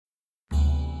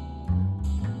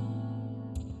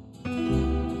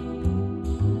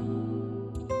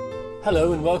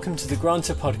Hello and welcome to the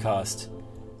Granta podcast.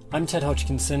 I'm Ted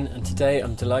Hodgkinson and today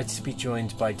I'm delighted to be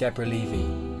joined by Deborah Levy.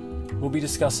 We'll be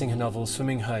discussing her novel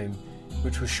Swimming Home,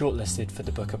 which was shortlisted for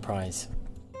the Booker Prize.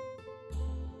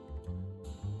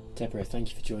 Deborah,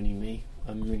 thank you for joining me.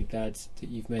 I'm really glad that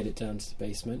you've made it down to the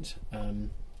basement.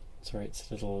 Sorry, it's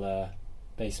a little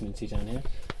basementy down here.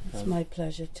 It's my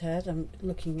pleasure, Ted. I'm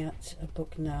looking at a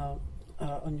book now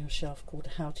on your shelf called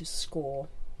How to Score.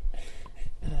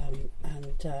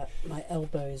 And my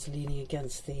elbow is leaning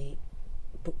against the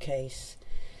bookcase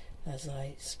as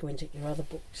I squint at your other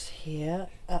books here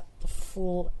at the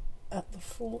full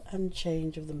and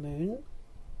change of the moon,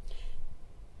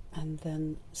 and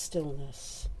then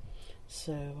stillness.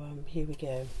 So here we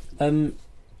go.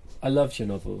 I loved your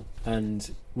novel,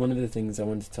 and one of the things I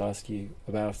wanted to ask you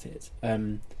about it.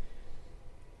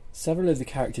 Several of the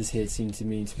characters here seem to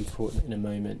me to be caught in a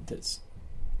moment that's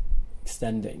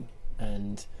extending.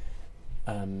 And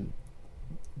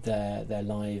their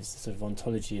lives, the sort of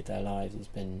ontology of their lives has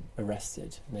been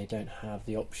arrested, and they don't have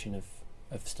the option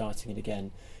of starting it again.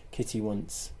 Kitty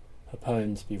wants her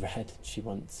poem to be read. She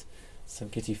wants some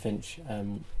Kitty Finch,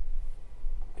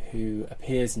 who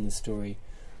appears in the story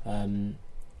in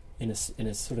a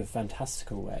sort of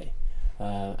fantastical way,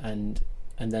 and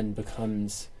then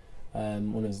becomes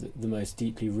one of the most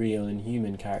deeply real and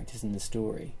human characters in the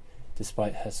story,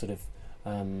 despite her sort of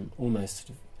almost sort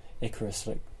of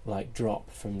Icarus-like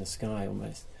drop from the sky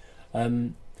almost.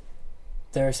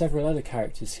 There are several other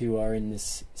characters who are in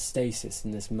this stasis,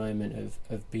 in this moment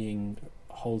of being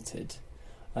halted,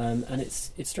 and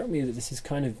it struck me that this is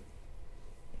kind of,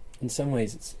 in some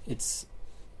ways, it's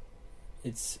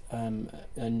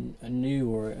a new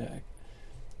or an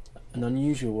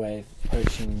unusual way of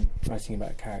approaching writing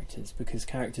about characters, because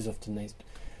characters often,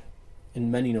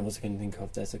 in many novels I can think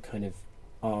of, there's a kind of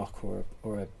arc or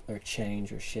a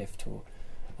change or shift, or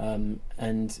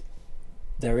and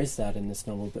there is that in this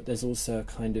novel, but there's also a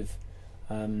kind of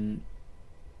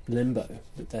limbo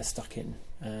that they're stuck in,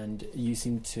 and you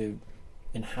seem to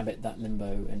inhabit that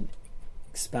limbo and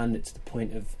expand it to the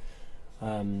point of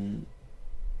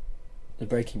the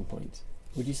breaking point.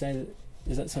 Would you say that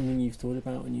is that something you've thought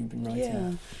about when you've been writing?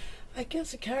 Yeah, I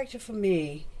guess a character for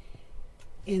me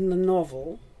in the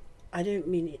novel, I don't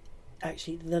mean it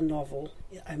actually the novel,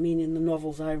 I mean in the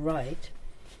novels I write,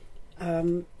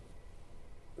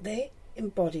 they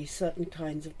embody certain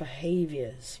kinds of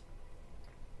behaviours,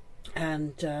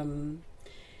 and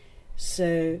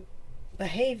so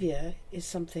behaviour is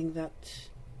something that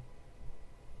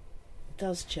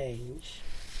does change.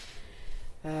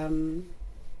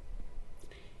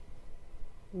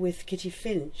 With Kitty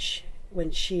Finch,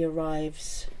 when she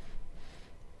arrives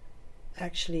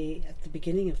actually at the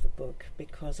beginning of the book,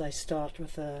 because I start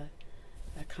with a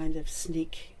kind of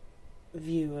sneak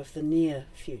view of the near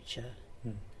future.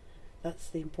 That's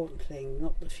the important thing,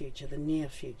 not the future, the near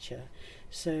future.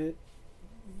 So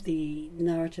the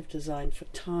narrative design for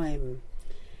time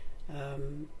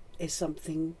is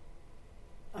something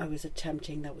I was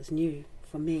attempting that was new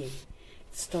for me.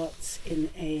 It starts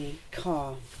in a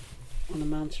car on a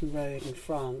mountain road in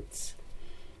France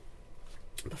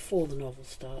before the novel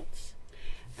starts,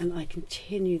 and I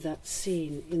continue that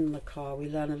scene in the car. We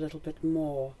learn a little bit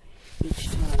more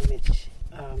each time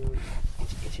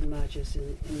it emerges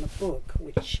in the book,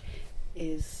 which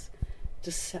is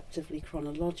deceptively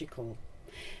chronological.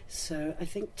 So I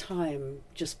think time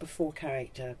just before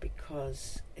character,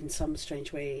 because in some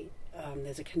strange way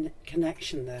there's a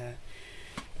connection there.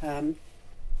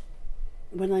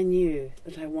 When I knew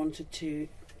that I wanted to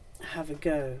have a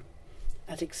go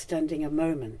at extending a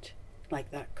moment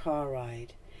like that car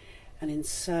ride and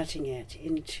inserting it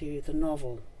into the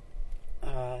novel,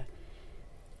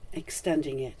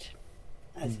 extending it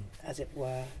as it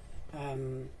were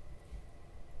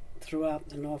throughout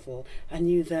the novel, I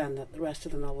knew then that the rest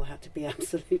of the novel had to be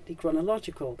absolutely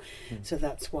chronological. So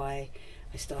that's why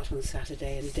I start on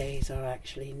Saturday and days are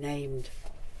actually named.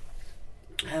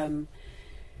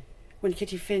 When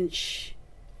Kitty Finch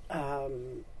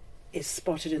is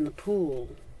spotted in the pool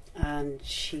and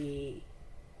she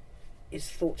is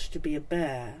thought to be a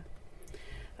bear,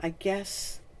 I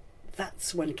guess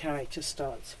that's when character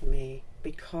starts for me,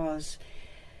 because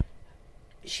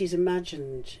she's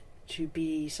imagined to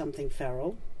be something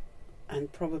feral,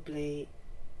 and probably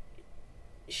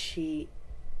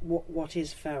what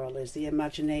is feral is the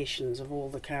imaginations of all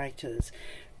the characters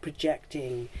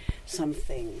projecting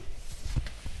something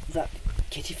that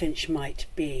Kitty Finch might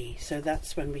be. So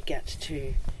that's when we get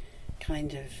to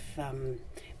kind of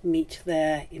meet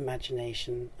their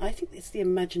imagination. I think it's the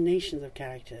imaginations of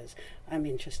characters I'm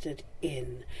interested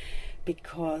in,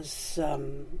 because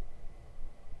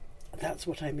that's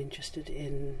what I'm interested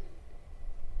in.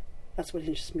 That's what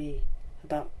interests me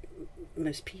about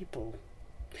most people.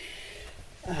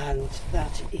 And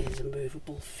that is a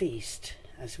movable feast,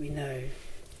 as we know.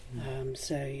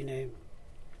 So, you know,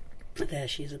 there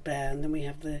she's a bear, and then we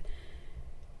have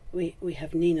we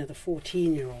have Nina, the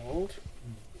 14-year-old,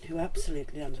 who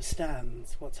absolutely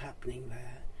understands what's happening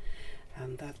there,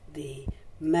 and that the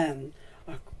men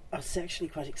are sexually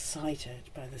quite excited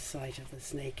by the sight of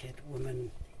this naked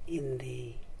woman in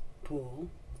the pool.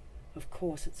 Of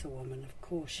course it's a woman, of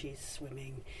course she's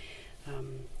swimming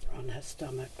on her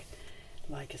stomach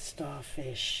like a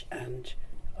starfish, and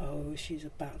she's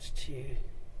about to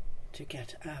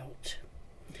get out.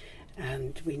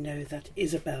 And we know that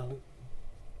Isabel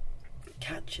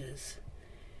catches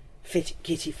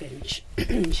Kitty Finch.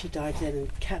 She dives in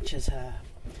and catches her,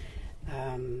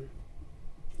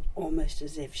 almost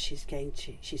as if she's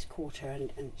caught her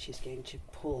and she's going to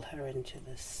pull her into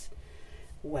this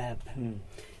web.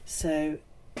 So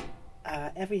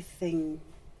everything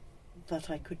that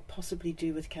I could possibly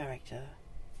do with character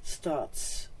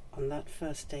starts on that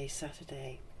first day,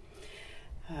 Saturday.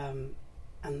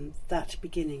 And that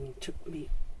beginning took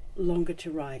me longer to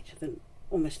write than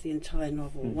almost the entire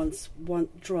novel. One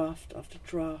draft after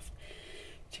draft,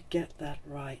 to get that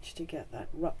right, to get that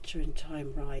rupture in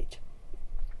time right.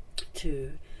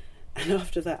 And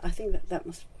after that, I think that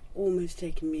must have almost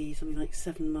taken me something like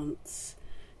 7 months,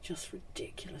 just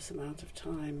ridiculous amount of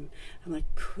time, and I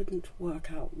couldn't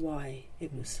work out why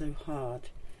it was so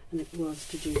hard. And it was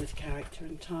to do with character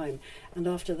and time. And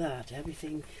after that,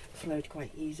 everything flowed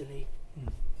quite easily.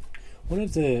 One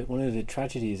of the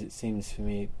tragedies, it seems for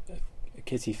me, of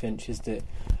Kitty Finch is that,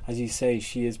 as you say,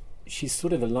 she's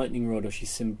sort of a lightning rod, or she's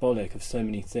symbolic of so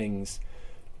many things.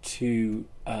 There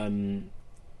are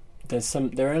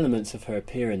elements of her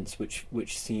appearance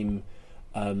which seem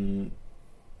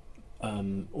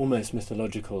almost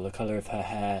mythological. The colour of her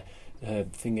hair, her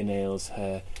fingernails,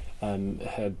 her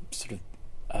sort of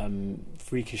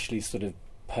freakishly sort of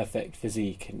perfect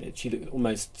physique, and she looked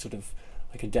almost sort of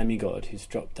like a demigod who's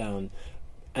dropped down.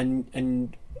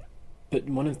 But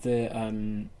one of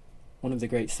the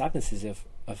great sadnesses of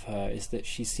her is that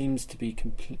she seems to be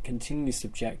continually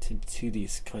subjected to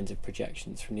these kinds of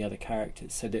projections from the other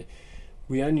characters, so that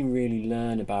we only really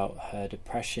learn about her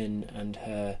depression and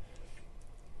her.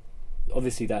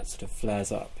 Obviously, that sort of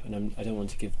flares up, and I don't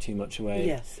want to give too much away.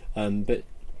 Yes. But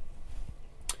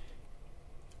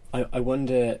I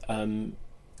wonder,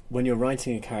 when you're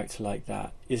writing a character like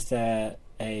that, is there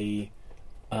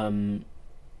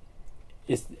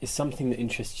is something that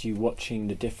interests you watching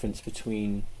the difference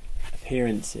between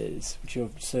appearances, which are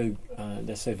so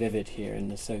they're so vivid here and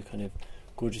they're so kind of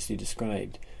gorgeously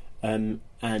described, and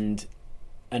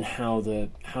how the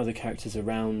characters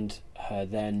around her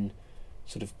then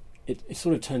sort of it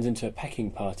sort of turns into a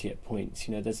pecking party at points.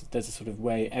 You know, there's a sort of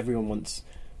way everyone wants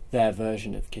their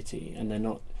version of Kitty, and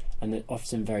they're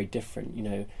often very different. You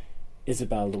know,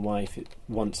 Isabel, the wife,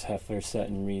 wants her for a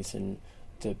certain reason.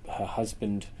 Her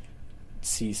husband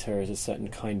sees her as a certain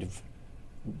kind of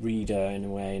reader, in a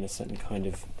way, in a certain kind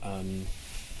of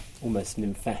almost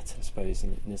nymphette, I suppose,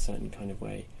 in a certain kind of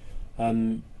way.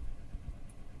 Her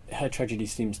tragedy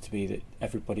seems to be that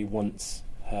everybody wants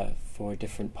her for a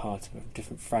different part of a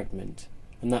different fragment.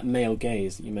 And that male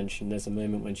gaze that you mentioned, there's a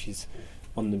moment when she's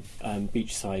on the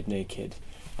beachside naked,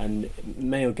 and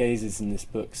male gazes in this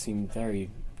book seem very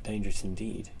dangerous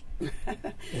indeed.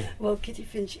 Well, Kitty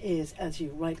Finch is, as you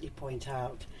rightly point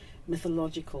out,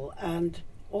 mythological and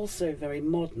also very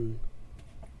modern.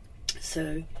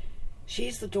 So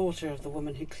she's the daughter of the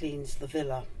woman who cleans the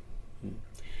villa,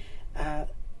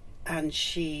 and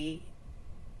she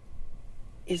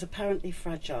is apparently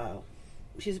fragile.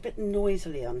 She's a bit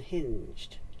noisily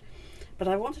unhinged, but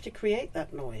I wanted to create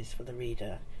that noise for the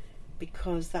reader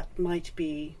because that might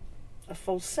be a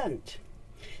false scent.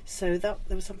 So that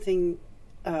there was something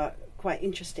quite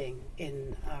interesting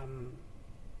in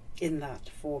that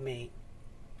for me.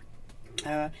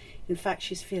 In fact,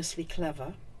 she's fiercely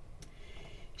clever.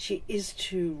 She is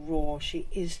too raw. She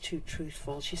is too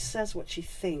truthful. She says what she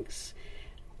thinks,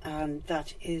 and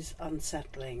that is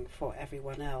unsettling for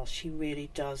everyone else. She really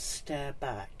does stare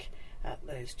back at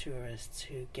those tourists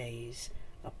who gaze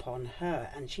upon her,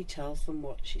 and she tells them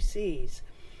what she sees.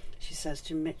 She says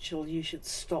to Mitchell, "You should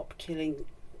stop killing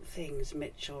things,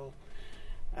 Mitchell.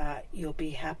 You'll be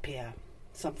happier."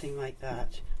 Something like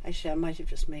that. Actually, I might have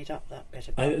just made up that bit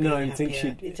about being happier. I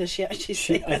think does she actually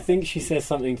say that? I think she says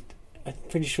something I'm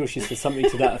pretty sure she said something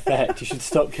to that effect. You should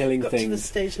stop killing got things. to the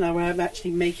stage now where I'm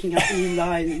actually making up new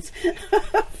lines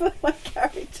for my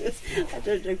characters. I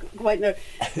don't quite know.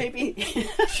 Maybe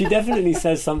She definitely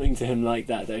says something to him like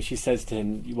that, though. She says to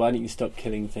him, "Why don't you stop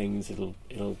killing things? It'll,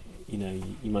 you know,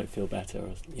 you might feel better,"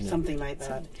 or something like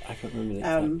that. I can't remember the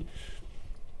exact.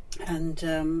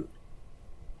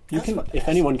 You can, if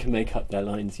anyone can make up their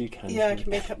lines, you can. Yeah, I can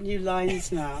make up new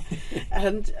lines now.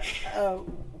 And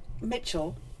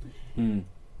Mitchell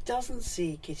doesn't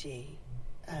see Kitty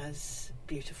as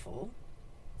beautiful.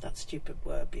 That stupid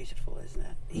word, beautiful, isn't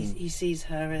it? He sees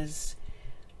her as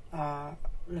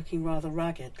looking rather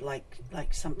ragged,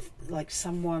 like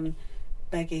someone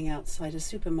begging outside a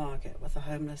supermarket with a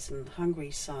homeless and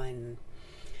hungry sign.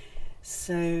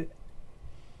 So,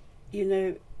 you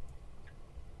know,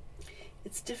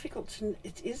 it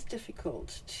is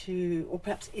difficult to, or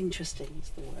perhaps interesting is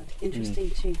the word,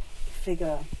 interesting to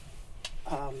figure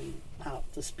out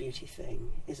this beauty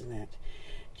thing, isn't it?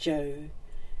 Jo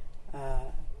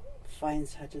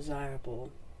finds her desirable.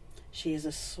 She is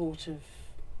a sort of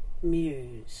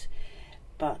muse,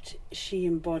 but she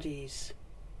embodies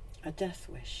a death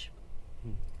wish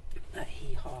that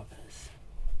he harbours.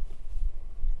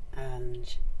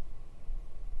 And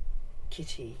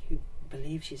Kitty, who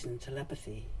believes she's in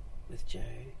telepathy with Jo,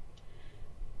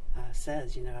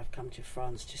 says, you know, I've come to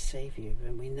France to save you,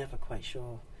 and we're never quite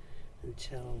sure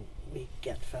until we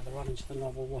get further on into the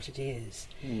novel what it is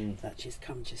that she's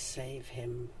come to save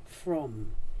him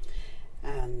from.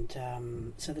 And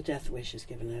so the death wish is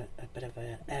given a bit of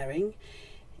an airing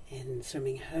in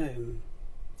Swimming Home.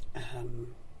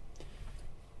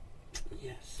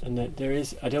 Yes. And there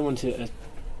is, I don't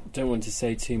want to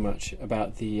say too much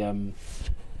about the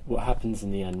what happens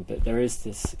in the end, but there is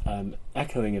this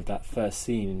echoing of that first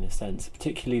scene in a sense,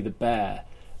 particularly the bear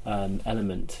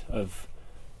element of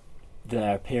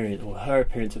their appearance, or her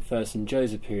appearance at first and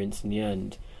Jo's appearance in the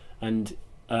end. And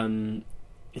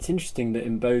it's interesting that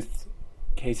in both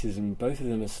cases, and both of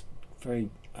them are very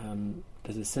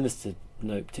there's a sinister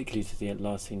note, particularly to the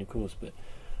last scene, of course, but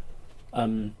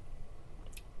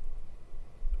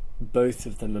both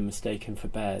of them are mistaken for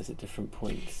bears at different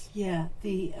points. Yeah,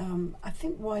 I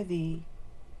think why the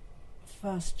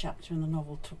first chapter in the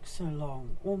novel took so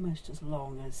long, almost as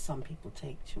long as some people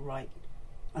take to write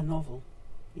a novel,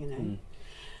 you know,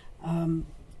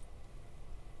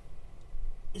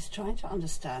 is trying to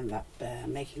understand that bear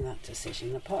making that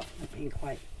decision, apart from it being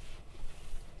quite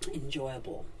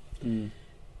enjoyable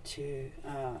to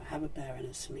have a bear in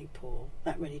a swimming pool.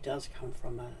 That really does come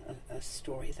from a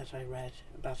story that I read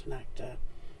about an actor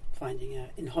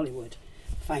in Hollywood,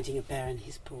 finding a bear in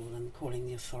his pool and calling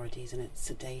the authorities, and it's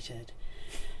sedated.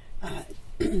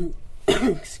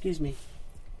 Excuse me.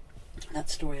 That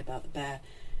story about the bear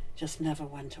just never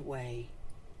went away.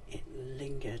 It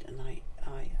lingered, and I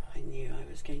knew I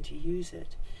was going to use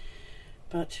it.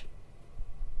 But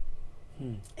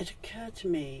it occurred to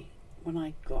me when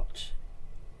I got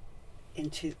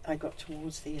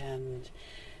towards the end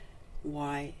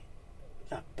why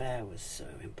that bear was so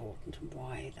important, and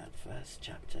why that first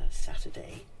chapter,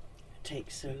 Saturday,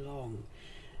 takes so long.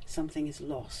 Something is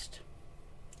lost,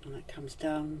 and it comes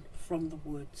down from the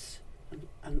woods,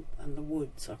 and the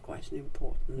woods are quite an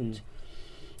important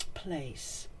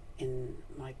place in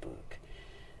my book.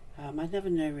 I never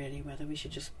know really whether we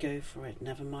should just go for it,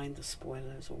 never mind the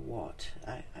spoilers, or what.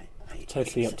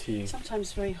 Totally up to you.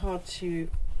 Sometimes very hard to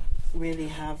really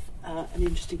have an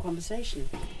interesting conversation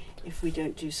if we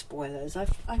don't do spoilers.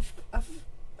 I've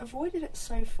avoided it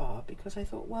so far because I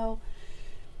thought, well,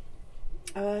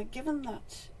 given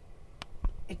that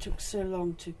it took so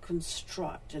long to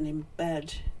construct and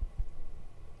embed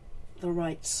the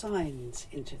right signs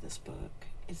into this book,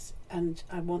 and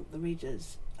I want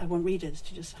readers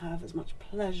to just have as much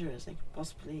pleasure as they could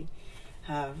possibly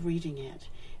have reading it.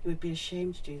 It would be a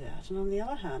shame to do that. And on the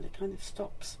other hand, it kind of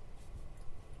stops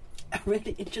a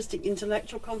really interesting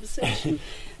intellectual conversation.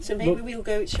 So maybe we'll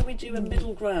go, shall we do a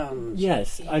middle ground?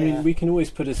 Yes, yeah. I mean, we can always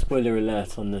put a spoiler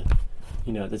alert on the,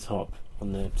 at the top,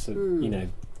 on the, so,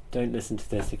 don't listen to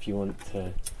this if you want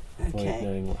to avoid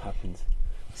knowing what happens.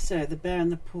 So, the bear in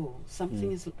the pool.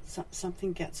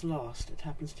 Something gets lost. It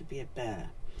happens to be a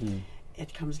bear.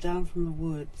 It comes down from the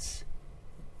woods.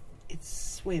 It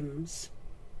swims.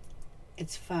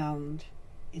 It's found.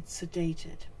 It's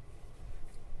sedated.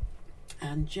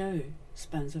 And Jo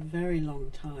spends a very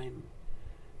long time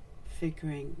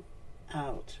figuring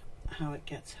out how it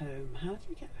gets home. How do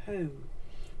you get home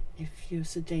if you're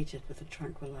sedated with a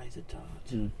tranquilizer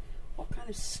dart? What kind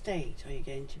of state are you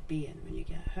going to be in when you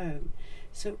get home?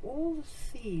 So all the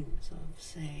themes of,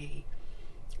 say,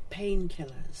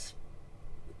 painkillers,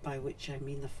 by which I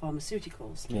mean the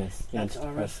pharmaceuticals Yes, that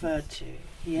are referred to.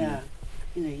 Yeah.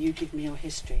 You know, you give me your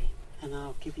history and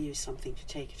I'll give you something to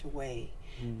take it away.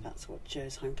 That's what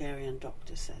Joe's Hungarian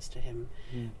doctor says to him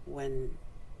when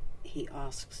he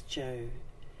asks Joe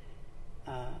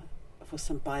for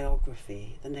some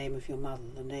biography, the name of your mother,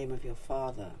 the name of your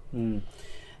father.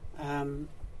 And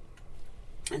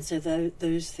so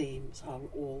those themes are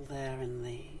all there in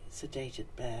the Sedated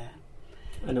Bear.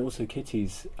 And also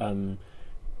Kitty's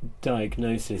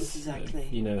diagnosis, exactly.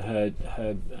 You know, her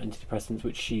antidepressants,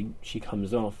 which she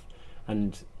comes off,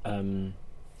 and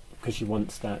because she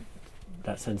wants that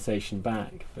sensation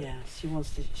back. But she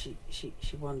wants to. She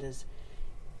wonders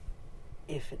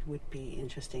if it would be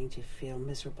interesting to feel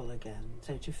miserable again,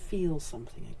 so to feel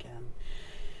something again.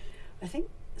 I think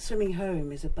Swimming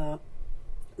Home is about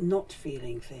not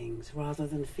feeling things rather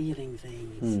than feeling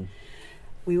things.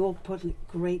 We all put a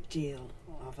great deal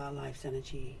of our life's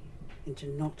energy into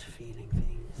not feeling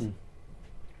things.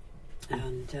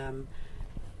 And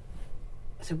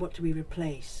so what do we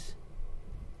replace?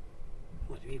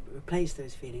 What do we replace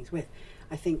those feelings with?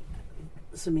 I think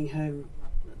Swimming Home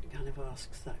kind of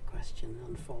asks that question,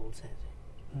 unfolds it,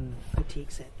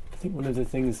 critiques it. I think one of the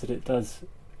things that it does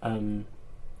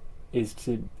is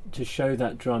to show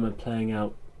that drama playing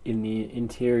out in the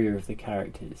interior of the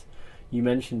characters. You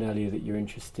mentioned earlier that you're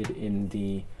interested in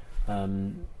the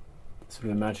sort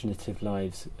of imaginative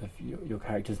lives of your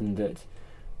characters, and that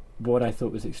what I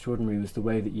thought was extraordinary was the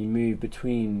way that you move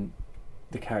between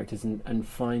the characters and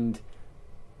find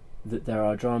that there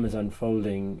are dramas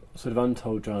unfolding, sort of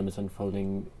untold dramas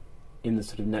unfolding in the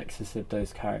sort of nexus of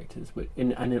those characters.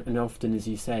 And often, as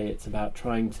you say, it's about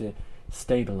trying to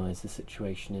stabilise the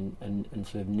situation and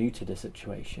sort of neuter the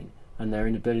situation, and their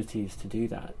inabilities to do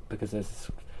that, because there's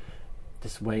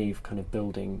this wave kind of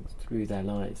building through their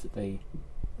lives that they,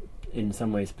 in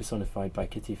some ways personified by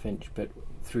Kitty Finch, but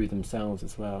through themselves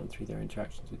as well, and through their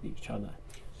interactions with each other.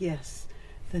 Yes,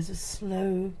 there's a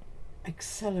slow,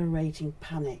 accelerating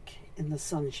panic in the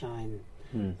sunshine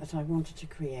that I wanted to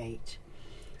create,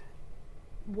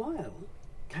 while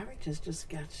characters just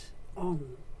get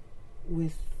on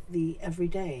with the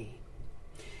everyday,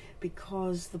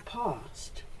 because the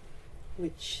past,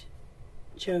 which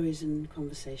Joe is in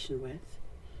conversation with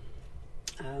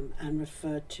and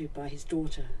referred to by his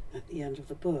daughter at the end of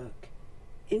the book,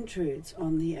 intrudes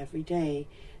on the everyday,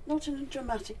 not in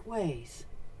dramatic ways.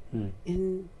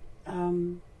 In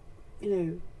you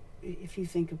know, if you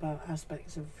think about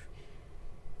aspects of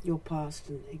your past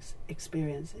and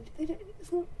experience,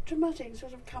 it's not dramatic. It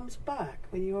sort of comes back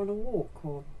when you're on a walk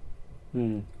or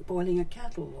boiling a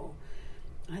kettle,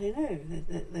 or I don't know,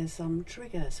 there's some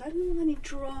trigger. So I don't want any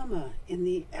drama in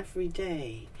the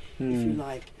everyday, if you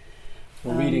like.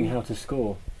 Or reading How to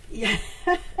Score. Yeah,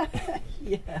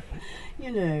 yeah.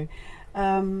 You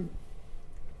know,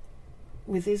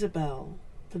 with Isabel,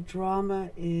 the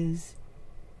drama is,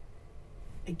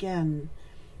 again,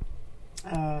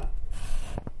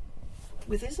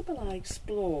 with Isabel I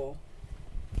explore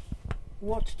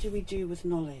what do we do with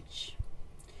knowledge,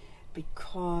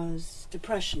 because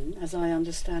depression, as I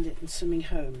understand it in Swimming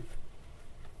Home,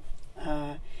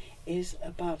 is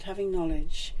about having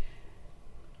knowledge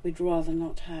we'd rather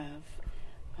not have,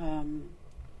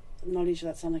 knowledge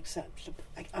that's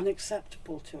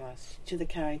unacceptable to us, to the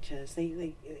characters.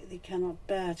 They cannot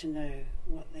bear to know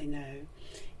what they know.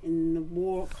 In the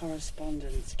war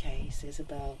correspondence case,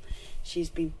 Isabel,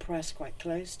 she's been pressed quite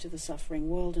close to the suffering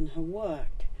world in her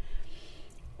work.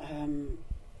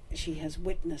 She has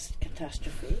witnessed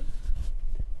catastrophe,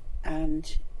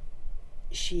 and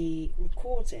she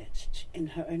records it in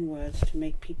her own words to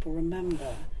make people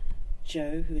remember.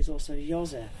 Joe, who is also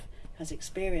Joseph, has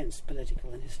experienced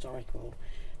political and historical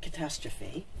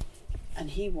catastrophe,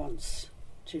 and he wants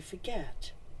to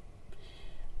forget.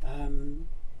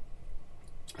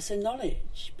 So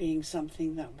knowledge, being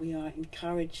something that we are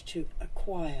encouraged to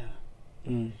acquire,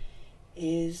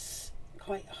 is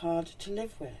quite hard to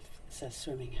live with, says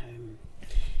Swimming Home.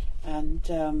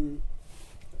 And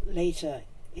later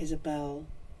Isabel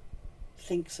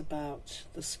thinks about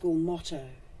the school motto.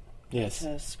 Yes.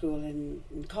 At her school in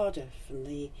Cardiff, and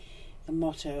the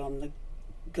motto on the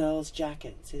girls'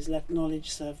 jackets is "Let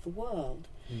knowledge serve the world."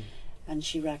 And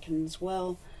she reckons,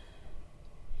 well,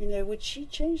 you know, would she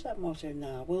change that motto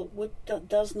now?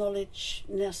 Does knowledge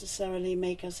necessarily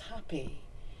make us happy?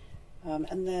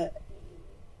 And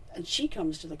she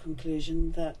comes to the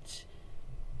conclusion that,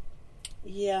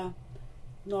 yeah,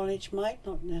 knowledge might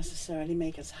not necessarily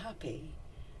make us happy,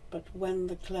 but when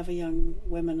the clever young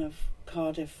women of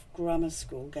Cardiff Grammar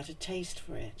School get a taste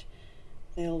for it,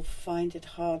 they'll find it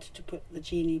hard to put the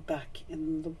genie back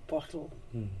in the bottle.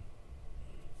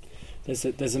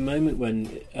 There's a moment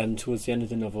when, towards the end of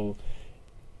the novel,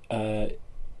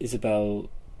 Isabel,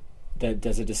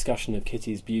 there's a discussion of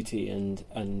Kitty's beauty,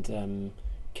 and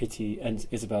Kitty and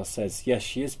Isabel says, yes,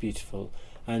 she is beautiful,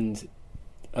 and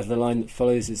the line that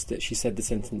follows is that she said the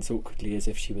sentence awkwardly as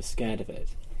if she was scared of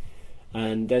it.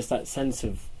 And there's that sense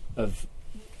of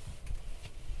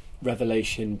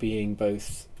revelation being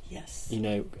both, yes,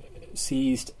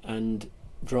 seized and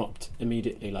dropped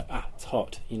immediately, like, it's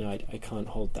hot, I can't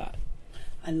hold that.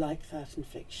 I like that in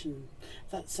fiction.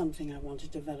 That's something I want to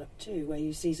develop too, where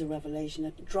you seize a revelation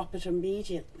and drop it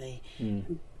immediately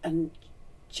and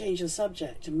change the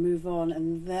subject and move on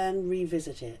and then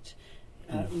revisit it,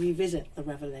 revisit the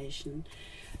revelation.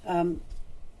 I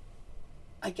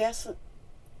guess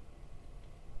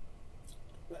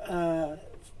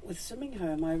with Swimming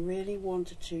Home, I really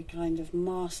wanted to kind of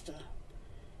master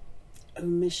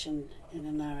omission in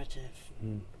a narrative.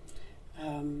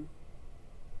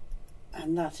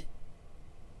 And that,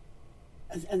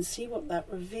 and see what that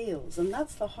reveals, and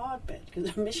that's the hard bit,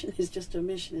 because omission is just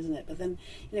omission, isn't it? But then,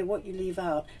 what you leave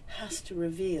out has to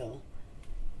reveal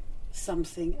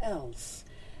something else,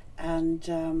 and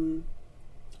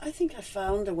I think I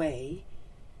found a way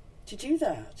to do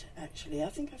that. Actually, I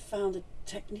think I found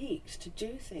techniques to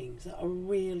do things that are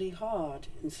really hard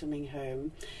in Swimming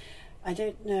Home. I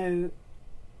don't know.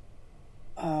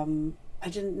 I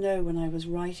didn't know when I was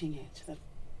writing it that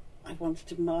I wanted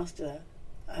to master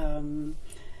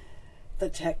the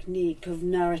technique of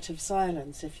narrative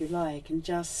silence, if you like, and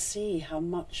just see how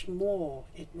much more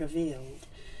it revealed.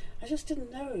 I just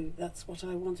didn't know that's what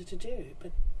I wanted to do,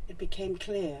 but it became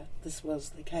clear this was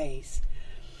the case.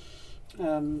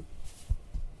 And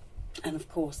of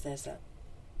course there's that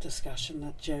discussion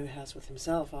that Joe has with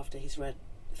himself after he's read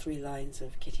 3 lines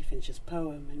of Kitty Finch's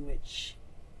poem, in which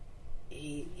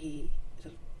he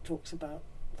sort of talks about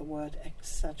the word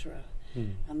etc.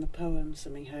 And the poem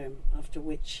Swimming Home, after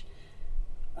which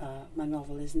my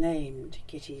novel is named.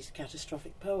 Kitty's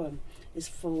catastrophic poem is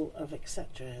full of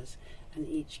etceteras, and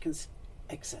each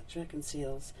etc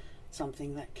conceals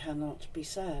something that cannot be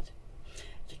said.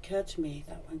 It occurred to me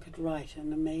that one could write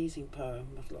an amazing poem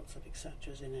with lots of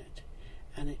etceteras in it,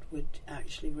 and it would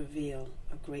actually reveal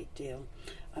a great deal.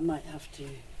 I might have to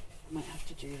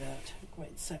do that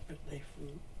quite separately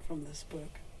from this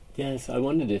book. Yes, I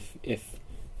wondered if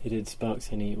it had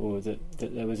sparked any, or that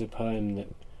there was a poem that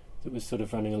was sort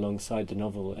of running alongside the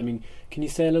novel. I mean, can you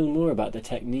say a little more about the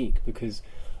technique? Because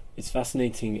it's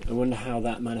fascinating. I wonder how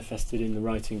that manifested in the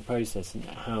writing process, and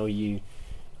how you...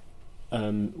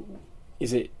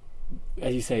 is it,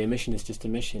 as you say, omission is just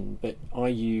omission, but are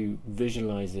you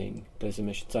visualising those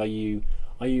omissions? Are you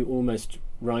almost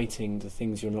writing the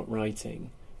things you're not writing,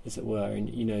 as it were? And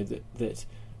that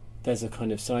there's a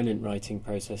kind of silent writing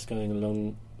process going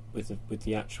along with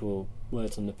the actual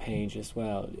words on the page as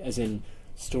well, as in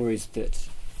stories that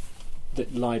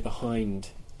lie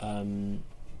behind the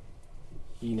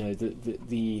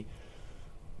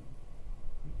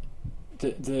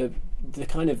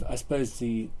kind of, I suppose,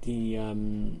 the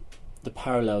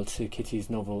parallel to Kitty's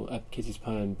novel, Kitty's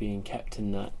poem being kept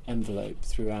in that envelope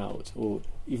throughout, or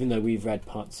even though we've read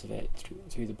parts of it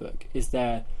through the book, is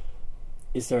there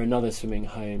another Swimming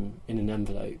Home in an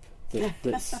envelope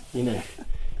that's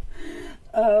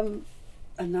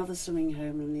another Swimming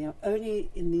Home only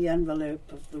in the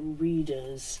envelope of the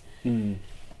reader's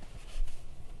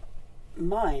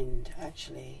mind,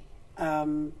 actually.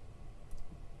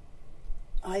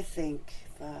 I think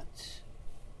that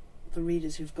the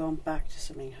readers who've gone back to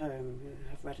Swimming Home, who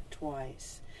have read it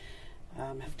twice,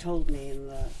 have told me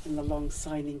in the long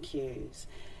signing queues,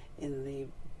 in the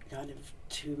kind of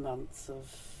 2 months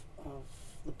of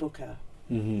the Booker,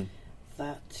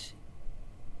 that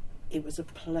it was a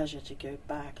pleasure to go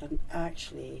back and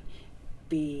actually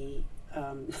be...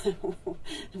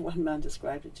 one man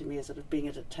described it to me as sort of being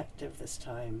a detective this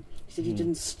time. He said he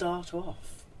didn't start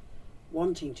off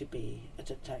wanting to be a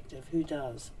detective. Who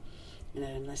does?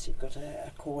 Unless you've got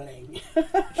a calling.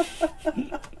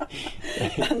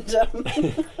 And,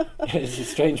 it's a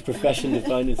strange profession to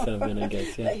find yourself in, I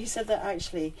guess. Yeah. He said that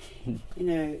actually,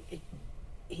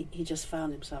 he just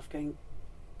found himself going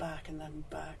back and then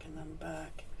back and then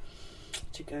back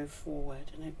to go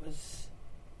forward, and it was,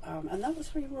 and that was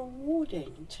very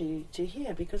rewarding to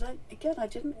hear, because I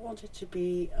didn't want it to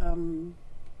be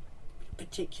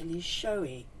particularly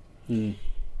showy.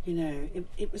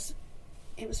 It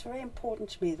was very important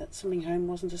to me that Swimming Home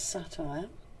wasn't a satire.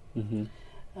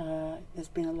 There's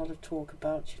been a lot of talk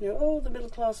about, the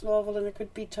middle-class novel, and it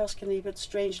could be Tuscany, but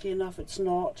strangely enough it's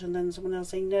not, and then someone else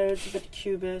saying, no, it's a bit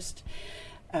cubist.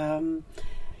 Isn't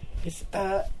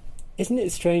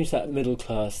it strange, that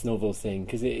middle-class novel thing?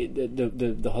 Because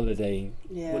the holiday,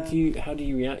 yeah. How do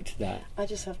you react to that? I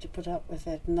just have to put up with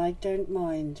it, and I don't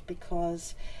mind,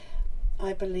 because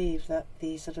I believe that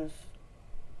that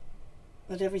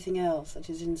everything else that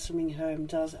is in Swimming Home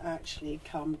does actually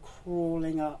come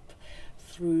crawling up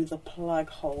through the plug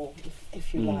hole,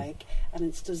 if you like, and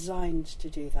it's designed to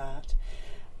do that.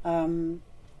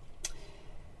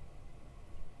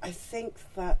 I think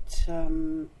that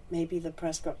maybe the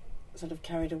press got sort of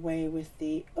carried away with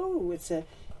it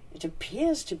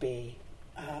appears to be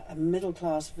a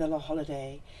middle-class villa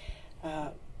holiday,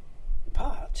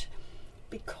 but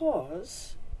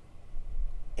because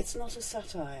it's not a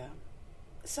satire.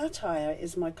 Satire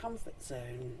is my comfort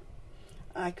zone.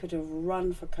 I could have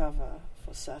run for cover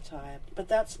for satire, but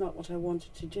that's not what I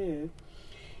wanted to do.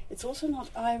 It's also not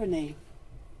irony.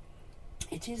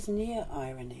 It is near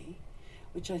irony,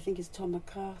 which I think is Tom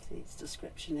McCarthy's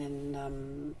description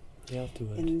in The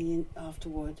Afterword. In the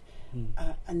Afterword.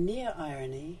 A near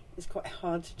irony is quite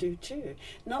hard to do too.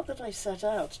 Not that I set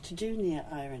out to do near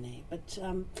irony, but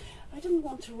I didn't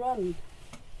want to run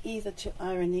either to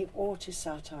irony or to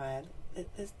satire.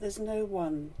 There's no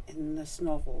one in this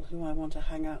novel who I want to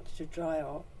hang out to dry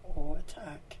or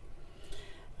attack.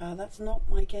 That's not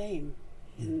my game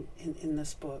in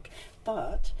this book.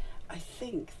 But I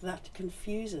think that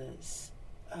confuses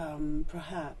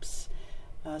perhaps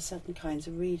certain kinds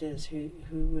of readers who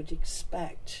would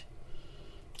expect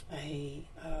a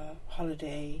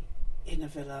holiday in a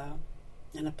villa,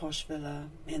 in a posh villa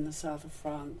in the south of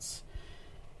France,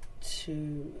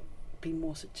 to be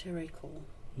more satirical.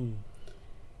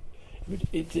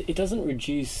 It doesn't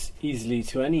reduce easily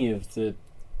to any of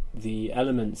the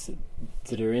elements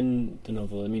that are in the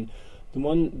novel. I mean, the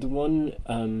one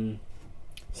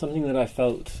something that I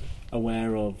felt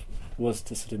aware of was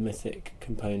the sort of mythic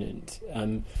component,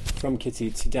 from Kitty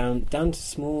to down to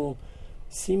small,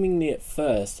 seemingly at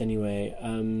first anyway,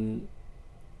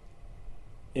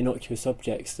 innocuous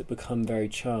objects that become very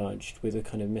charged with a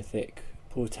kind of mythic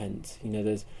portent.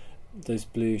 There's those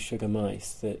blue sugar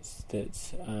mice that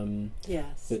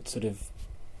sort of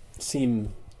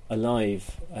seem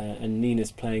alive, and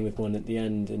Nina's playing with one at the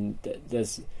end, and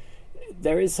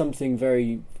there is something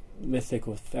very mythic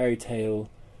or fairy tale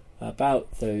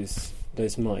about those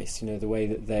mice. The way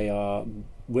that they are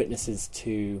witnesses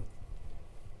to,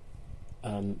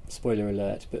 spoiler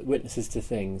alert, but witnesses to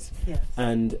things. Yes.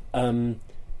 And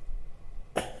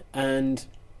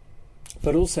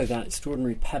but also that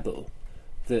extraordinary pebble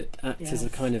that acts as a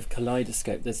kind of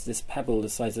kaleidoscope. There's this pebble the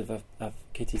size of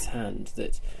Kitty's hand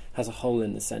that has a hole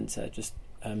in the centre, just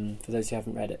for those who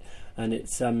haven't read it, and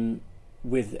it's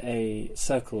with a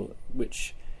circle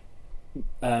which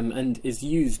and is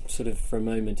used sort of for a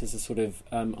moment as a sort of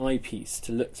eyepiece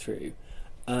to look through,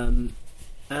 and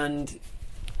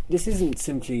this isn't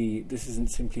simply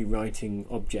writing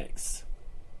objects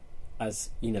as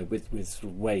with sort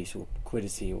of weight or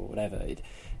quiddity or whatever.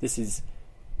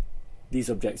 These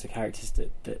objects are characters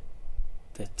that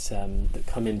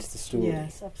come into the story.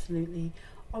 Yes, absolutely.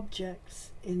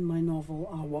 Objects in my novel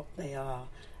are what they are,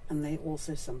 and they're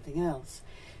also something else.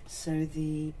 So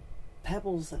the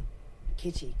pebbles that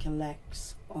Kitty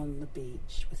collects on the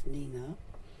beach with Nina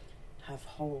have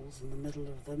holes in the middle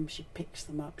of them. She picks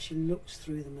them up, she looks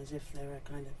through them as if they're a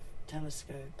kind of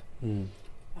telescope.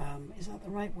 Is that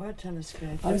the right word,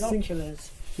 telescope?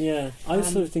 Binoculars. I was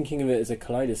sort of thinking of it as a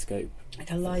kaleidoscope. A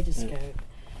kaleidoscope.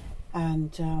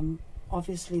 And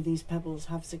obviously these pebbles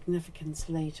have significance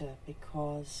later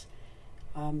because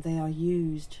they are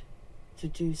used to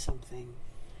do something,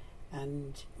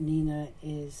 and Nina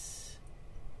is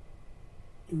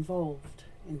involved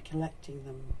in collecting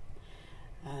them.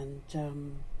 And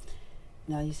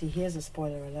now you see, here's a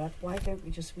spoiler alert. Why don't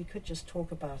we could just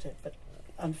talk about it, but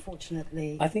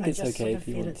unfortunately I think it's just okay sort of if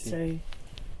you feel want it to. So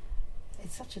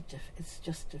it's such it's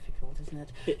just difficult, isn't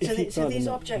it? So these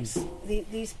objects,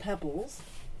 these pebbles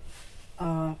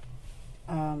are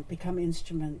become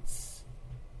instruments.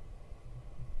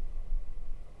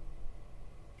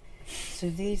 So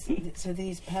these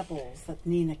pebbles that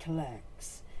Nina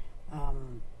collects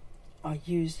are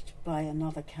used by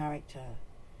another character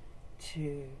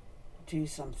to do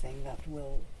something that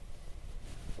will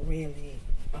really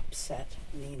upset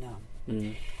Nina.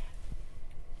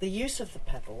 The use of the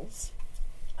pebbles,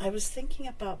 I was thinking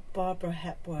about Barbara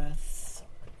Hepworth's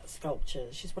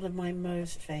sculptures. She's one of my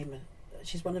most famous.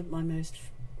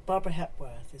 Barbara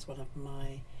Hepworth is one of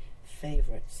my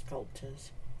favourite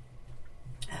sculptors.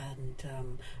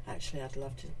 And actually I'd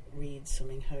love to read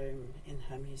Swimming Home in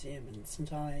her museum in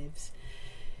St Ives.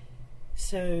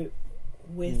 So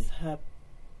with her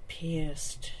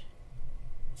pierced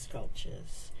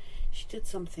sculptures, she did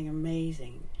something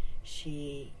amazing.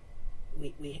 We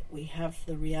have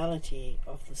the reality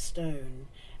of the stone,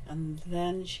 and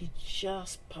then she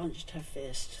just punched her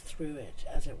fist through it,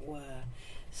 as it were,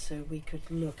 so we could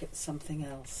look at something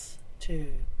else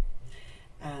too.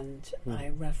 And I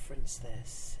reference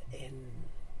this in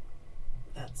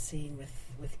that scene with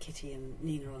Kitty and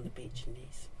Nina on the beach in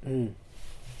Nice.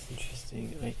 That's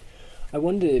interesting. I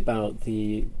wonder about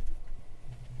the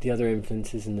other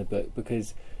influences in the book,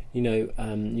 because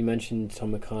you mentioned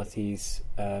Tom McCarthy's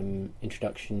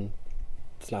introduction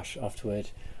 /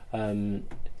 afterword, and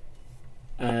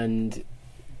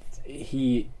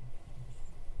he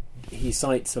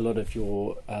cites a lot of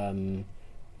your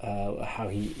how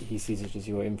he sees it as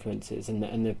your influences, and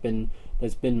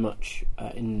there's been much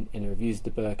in the reviews of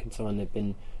the book and so on. There've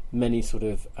been many sort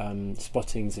of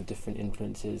spottings of different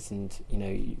influences, and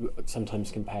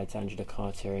sometimes compared to Angela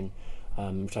Carter, and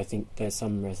which I think there's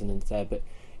some resonance there. But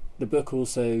the book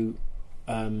also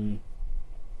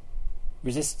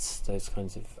resists those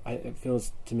kinds of. It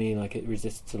feels to me like it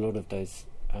resists a lot of those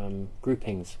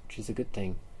groupings, which is a good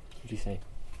thing. What do you say?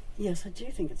 Yes, I do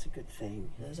think it's a good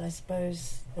thing, because I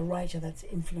suppose the writer that's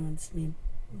influenced me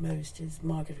most is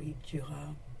Marguerite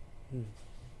Duras.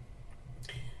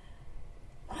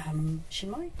 She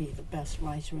might be the best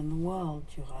writer in the world,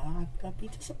 Duras. I'd be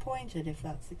disappointed if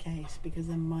that's the case, because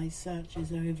then my search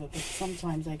is over. But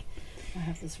sometimes I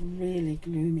have this really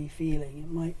gloomy feeling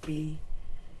it might be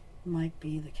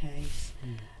the case.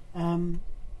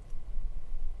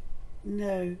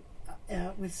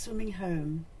 With Swimming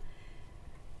Home,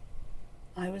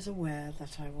 I was aware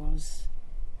that I was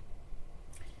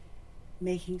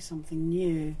making something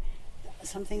new,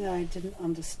 something that I didn't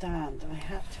understand. I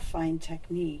had to find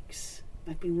techniques.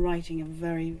 I've been writing a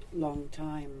very long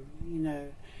time,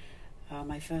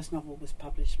 my first novel was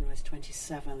published when I was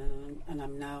 27, and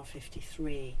I'm now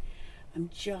 53. I'm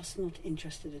just not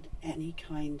interested in any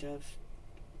kind of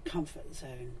comfort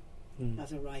zone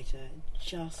as a writer.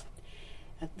 Just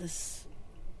at this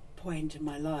point in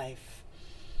my life,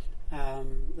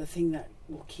 the thing that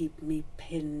will keep me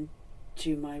pinned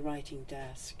to my writing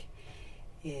desk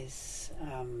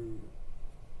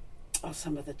are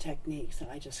some of the techniques that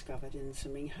I discovered in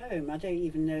Swimming Home. I don't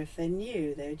even know if they're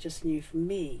new, they're just new for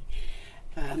me.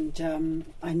 And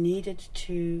I needed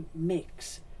to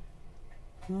mix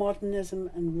modernism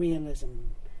and realism.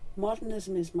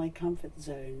 Modernism is my comfort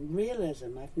zone.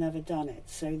 Realism, I've never done it,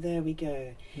 so there we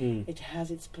go. It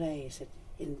has its place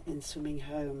in Swimming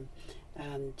Home,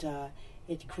 and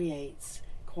it creates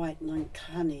quite an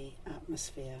uncanny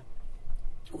atmosphere,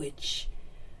 which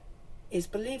is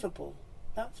believable.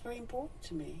 That's very important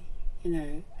to me.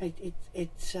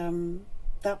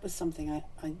 That was something I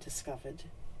discovered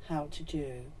how to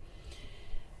do.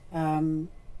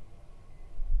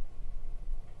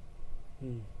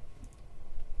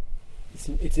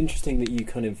 It's interesting that you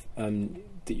kind of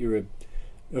that you're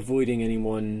avoiding any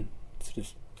one sort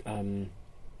of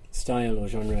style or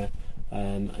genre,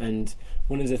 and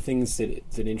one of the things that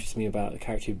interests me about the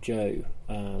character of Jo,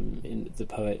 in the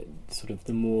poet, sort of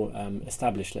the more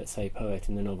established, let's say, poet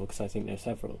in the novel, because I think there are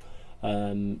several.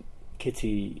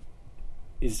 Kitty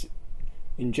is,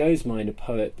 in Jo's mind, a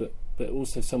poet, but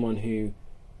also someone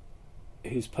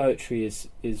whose poetry is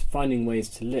finding ways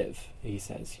to live. He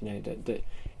says, that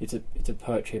it's a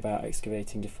poetry about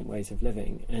excavating different ways of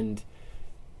living. And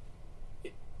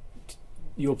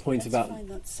your point about find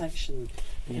that section,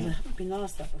 because I haven't been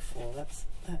asked that before. That's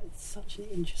such an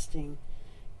interesting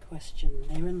question.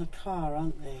 They're in the car,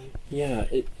 aren't they? Yeah.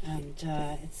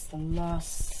 It's the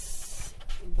last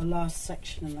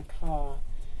section in the car,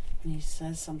 and he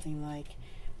says something like,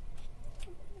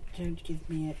 "Don't give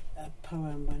me a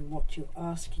poem when what you're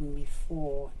asking me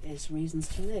for is reasons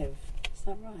to live." Is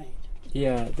that right?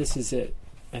 Yeah, this is it,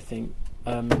 I think.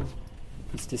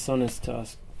 It's dishonest to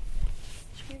ask.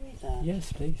 Should we read that?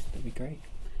 Yes, please. That'd be great.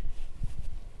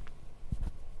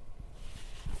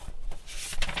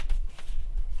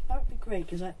 That would be great,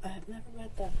 because I have never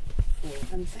read that before,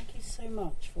 and thank you so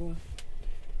much for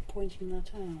pointing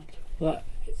that out. Well,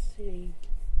 let's see.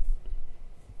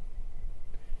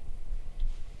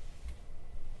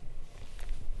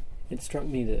 It struck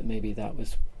me that maybe that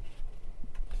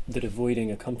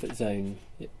avoiding a comfort zone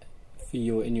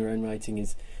for in your own writing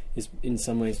is in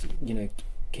some ways,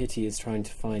 Kitty is trying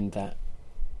to find that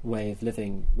way of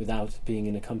living without being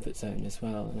in a comfort zone as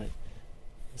well, and there's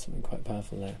something quite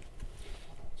powerful there.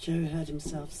 Jo heard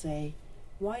himself say,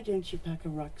 Why don't you pack a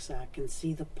rucksack and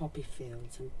see the poppy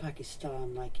fields in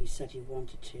Pakistan like you said you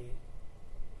wanted to?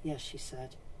 Yes, she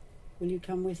said. Will you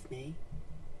come with me?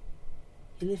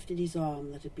 He lifted his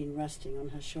arm that had been resting on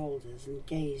her shoulders and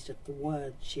gazed at the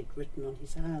words she had written on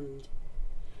his hand.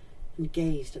 He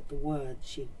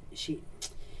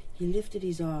lifted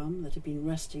his arm that had been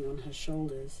resting on her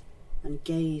shoulders and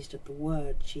gazed at the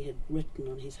words she had written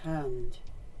on his hand.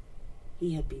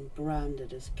 He had been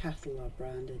branded as cattle are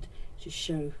branded to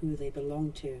show who they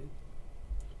belong to.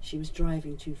 She was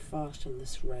driving too fast on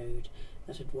this road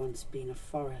that had once been a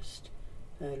forest.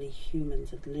 Early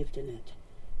humans had lived in it.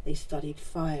 They studied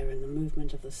fire and the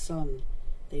movement of the sun.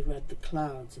 They read the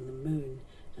clouds and the moon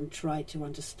and tried to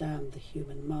understand the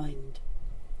human mind.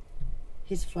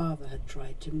 His father had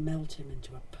tried to melt him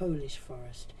into a Polish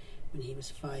forest when he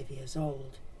was 5 years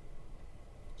old.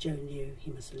 Joe knew he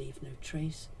must leave no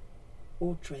trace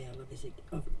or trail of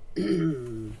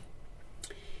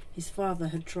his father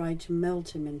had tried to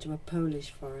melt him into a Polish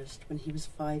forest when he was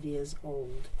 5 years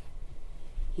old.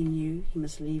 He knew he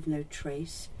must leave no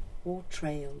trace or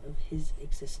trail of his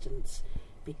existence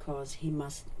because he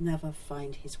must never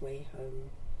find his way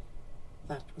home.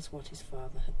 That was what his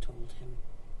father had told him.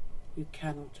 You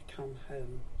cannot come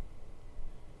home.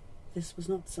 This was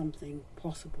not something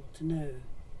possible to know,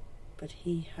 but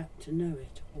he had to know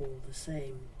it all the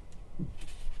same.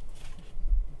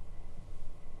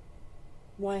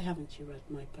 Why haven't you read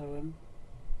my poem?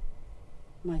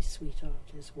 My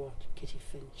sweetheart is what Kitty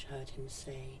Finch heard him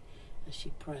say as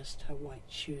she pressed her white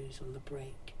shoes on the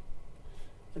brake.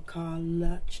 The car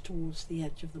lurched towards the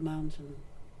edge of the mountain.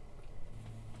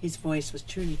 His voice was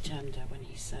truly tender when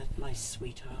he said, my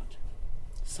sweetheart.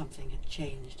 Something had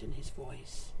changed in his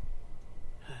voice.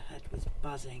 Her head was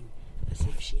buzzing as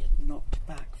if she had knocked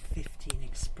back 15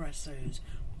 espressos,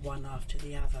 one after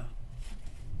the other.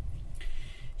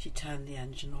 She turned the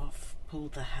engine off,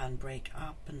 pulled the handbrake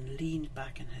up and leaned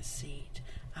back in her seat.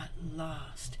 At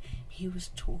last, he was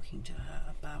talking to her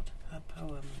about her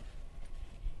poem.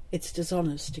 It's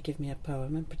dishonest to give me a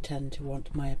poem and pretend to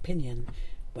want my opinion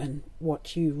when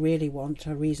what you really want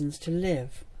are reasons to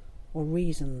live or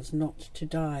reasons not to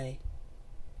die.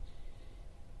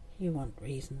 You want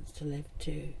reasons to live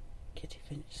too, Kitty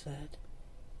Finch said.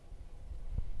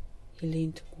 He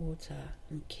leaned towards her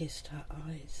and kissed her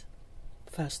eyes,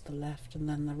 first the left and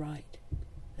then the right,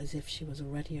 as if she was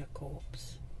already a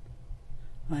corpse.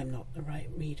 I'm not the right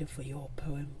reader for your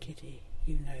poem, Kitty,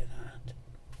 you know that.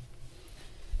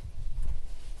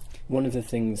 One of the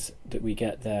things that we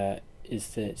get there is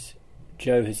that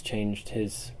Joe has changed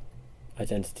his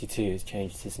identity too. He's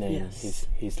changed his name. Yes.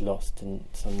 He's lost in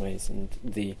some ways, and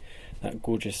that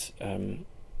gorgeous.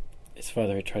 His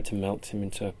father had tried to melt him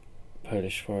into a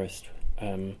Polish forest.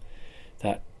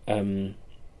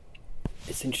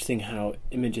 It's interesting how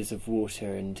images of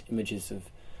water and images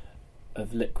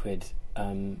of liquid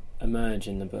emerge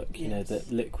in the book. Yes. You know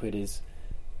that liquid is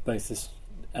both this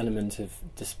element of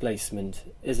displacement.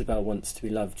 Isabel wants to be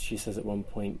loved, she says at one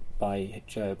point, by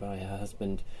Joe, by her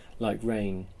husband, like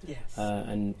rain. Yes.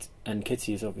 And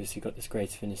Kitty has obviously got this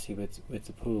great affinity with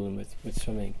the pool and with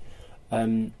swimming.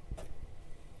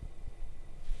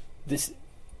 This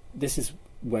is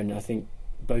when I think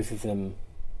both of them,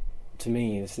 to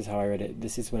me, this is how I read it,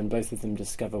 this is when both of them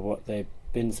discover what they've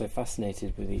been so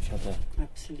fascinated with each other.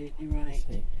 Absolutely right.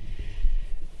 See?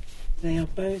 They are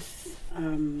both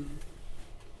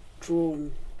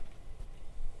drawn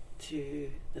to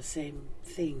the same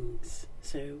things.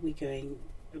 So we're going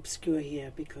obscure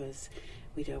here because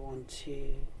we don't want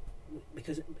to,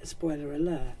 because spoiler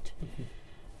alert,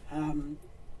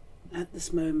 at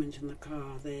this moment in the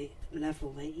car they're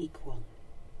equal.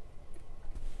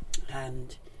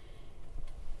 And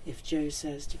if Joe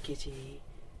says to Kitty,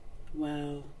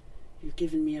 well, you've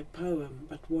given me a poem,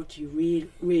 but what you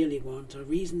really want are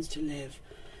reasons to live.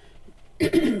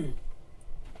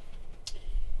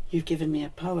 You've given me a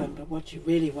poem, but what you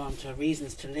really want are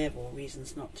reasons to live or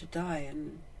reasons not to die.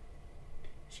 And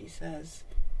she says,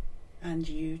 and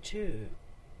you too.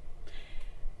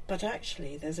 But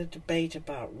actually there's a debate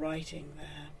about writing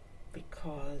there,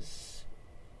 because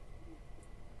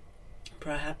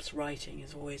perhaps writing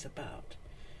is always about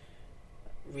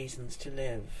reasons to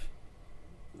live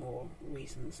or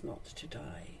reasons not to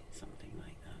die, something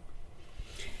like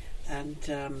that.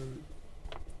 And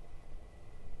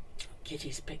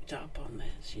Kitty's picked up on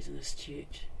this. She's an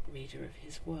astute reader of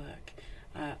his work.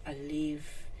 I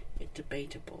leave it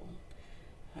debatable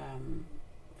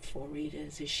for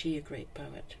readers. Is she a great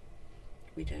poet?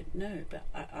 We don't know, but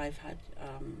I've had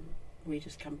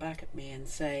readers come back at me and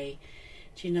say,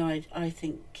 do you know, I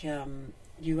think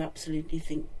you absolutely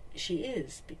think she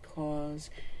is, because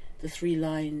the 3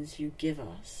 lines you give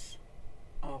us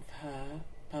of her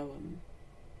poem,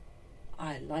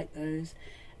 I like those,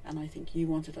 and I think you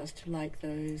wanted us to like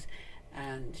those,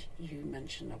 and you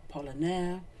mentioned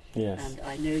Apollinaire, Yes. and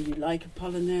I know you like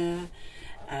Apollinaire,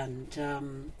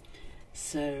 and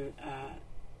so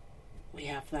we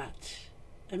have that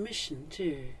omission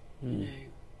too. You know,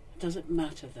 it doesn't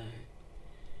matter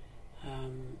though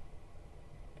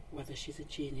whether she's a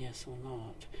genius or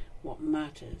not. What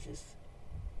matters is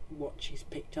what she's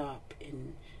picked up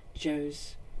in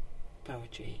Jo's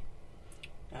poetry,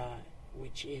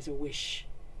 which is a wish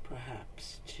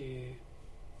perhaps to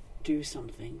do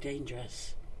something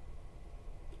dangerous,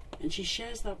 and she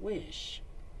shares that wish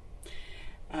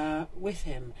with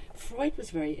him. Freud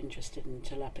was very interested in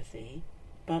telepathy,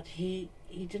 but he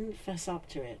didn't fess up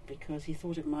to it because he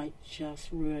thought it might just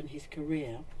ruin his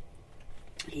career.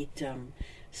 He'd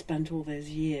spent all those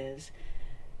years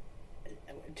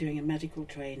doing a medical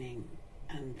training,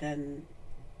 and then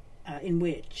in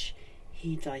which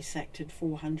he dissected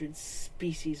 400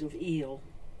 species of eel.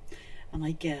 And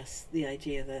I guess the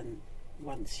idea then,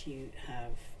 once you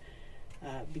have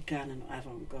begun an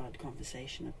avant-garde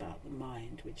conversation about the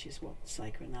mind, which is what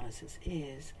psychoanalysis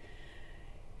is,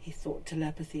 he thought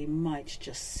telepathy might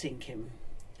just sink him.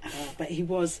 But he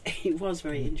was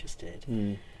very interested.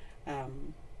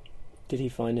 Did he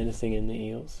find anything in the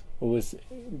eels, or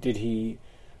did he?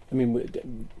 I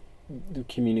mean, the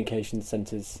communication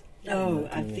centres. Oh,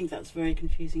 I think that's very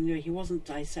confusing. No, he wasn't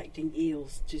dissecting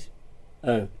eels to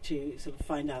sort of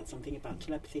find out something about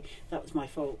telepathy. That was my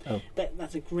fault. Oh. But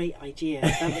that's a great idea.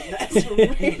 That's a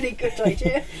really good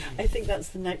idea. I think that's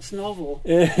the next novel.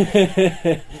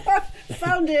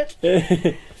 Found it.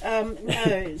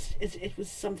 No, it was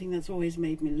something that's always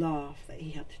made me laugh that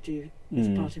he had to do as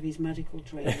part of his medical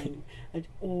training. I'd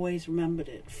always remembered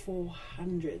it.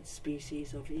 400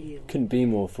 species of eel. Couldn't be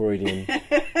more Freudian.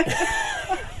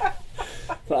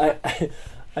 But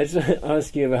I just want to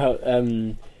ask you about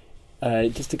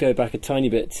just to go back a tiny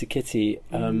bit to Kitty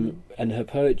and her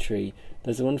poetry.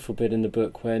 There's a wonderful bit in the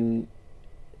book when,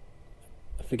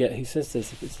 I forget who says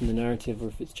this, if it's in the narrative or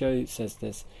if it's Jo says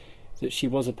this, that she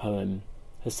was a poem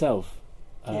herself,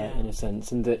 in a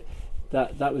sense, and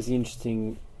that was the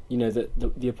interesting, that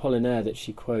the Apollinaire that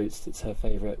she quotes, that's her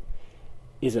favourite,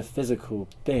 is a physical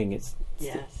thing. It's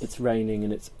raining,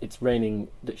 and it's raining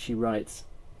that she writes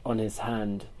on his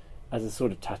hand as a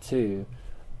sort of tattoo.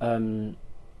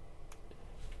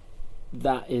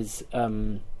 That is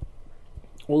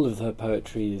all of her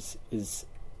poetry is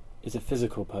a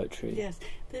physical poetry. Yes,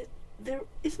 there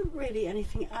isn't really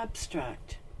anything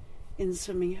abstract in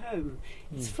Swimming Home.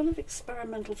 It's full of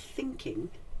experimental thinking,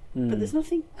 but there's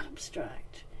nothing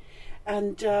abstract,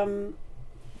 and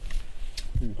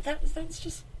that's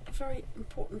just a very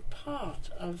important part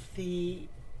of the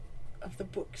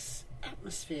book's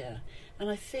atmosphere, and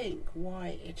I think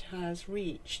why it has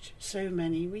reached so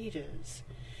many readers.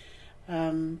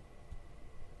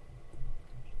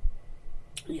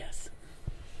 Yes.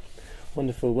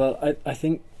 Wonderful. Well, I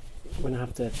think we're going to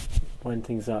have to wind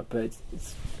things up, but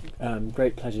it's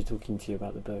great pleasure talking to you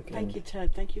about the book. Thank you,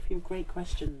 Ted. Thank you for your great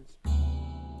questions.